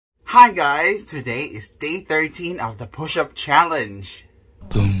Hi guys, today is day 13 of the push-up challenge.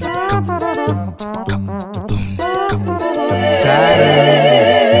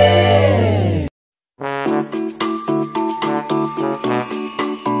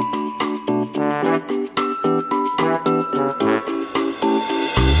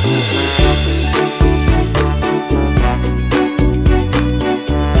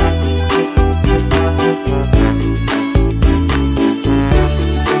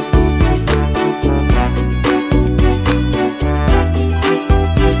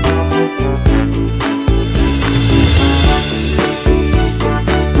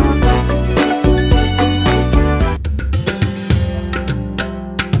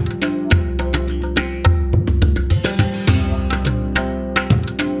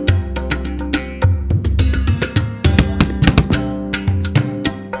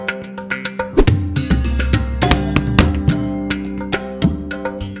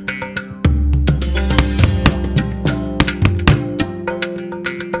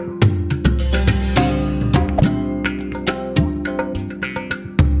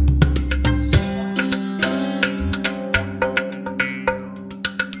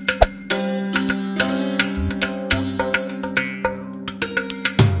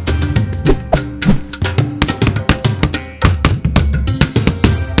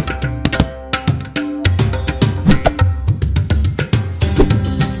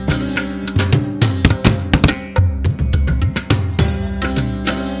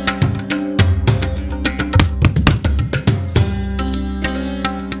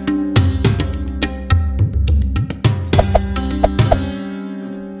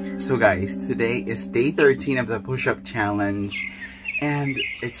 So guys, today is day 13 of the push-up challenge, and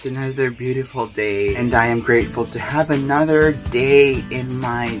it's another beautiful day, and I am grateful to have another day in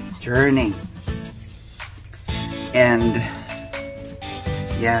my journey. And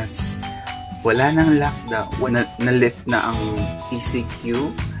yes, wala nang lockdown, na-lift na ang ECQ,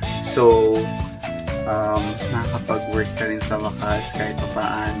 so nakakapag-work ka rin sa wakas kahit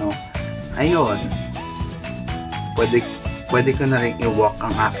paano. Ayun, pwede ko na rin i-walk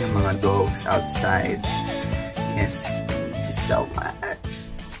ang aking mga dogs outside. Yes, thank you so much.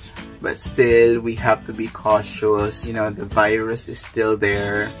 But still, we have to be cautious. You know, the virus is still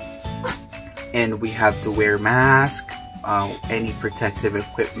there. And we have to wear masks, any protective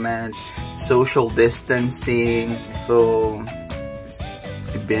equipment, social distancing. So, it's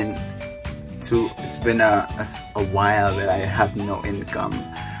been a while that I have no income.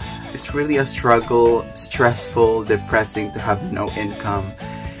 It's really a struggle, stressful, depressing to have no income,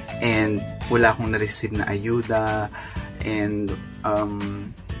 and wala akong na-receive na ayuda, and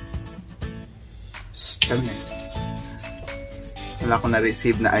wala akong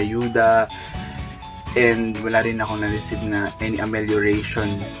na-receive na ayuda, and wala rin akong na-receive na any amelioration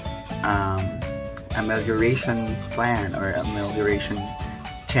plan or amelioration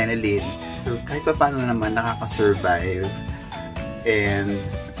channeling. So kahit pa paano naman nakaka-survive, and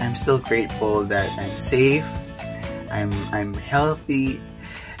I'm still grateful that I'm safe, I'm healthy,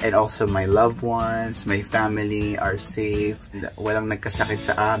 and also my loved ones, my family are safe. Walang nagkasakit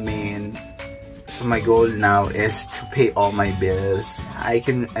sa amin. So my goal now is to pay all my bills. I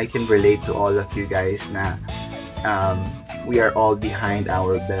can relate to all of you guys na we are all behind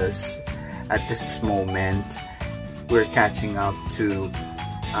our bills at this moment. We're catching up to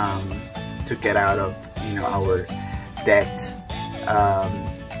get out of, you know, our debt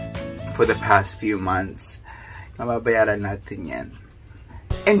for the past few months. Mababayaran natin yan.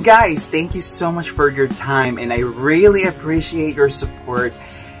 And guys, thank you so much for your time, and I really appreciate your support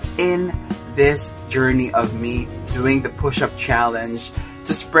in this journey of me doing the push-up challenge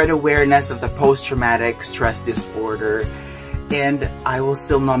to spread awareness of the post-traumatic stress disorder. And I will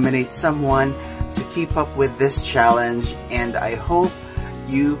still nominate someone to keep up with this challenge, and I hope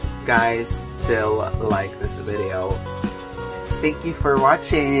you guys still like this video. Thank you for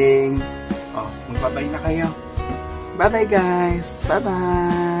watching. Oh, magbabay na kayo. Bye-bye guys.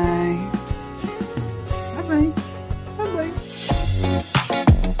 Bye-bye.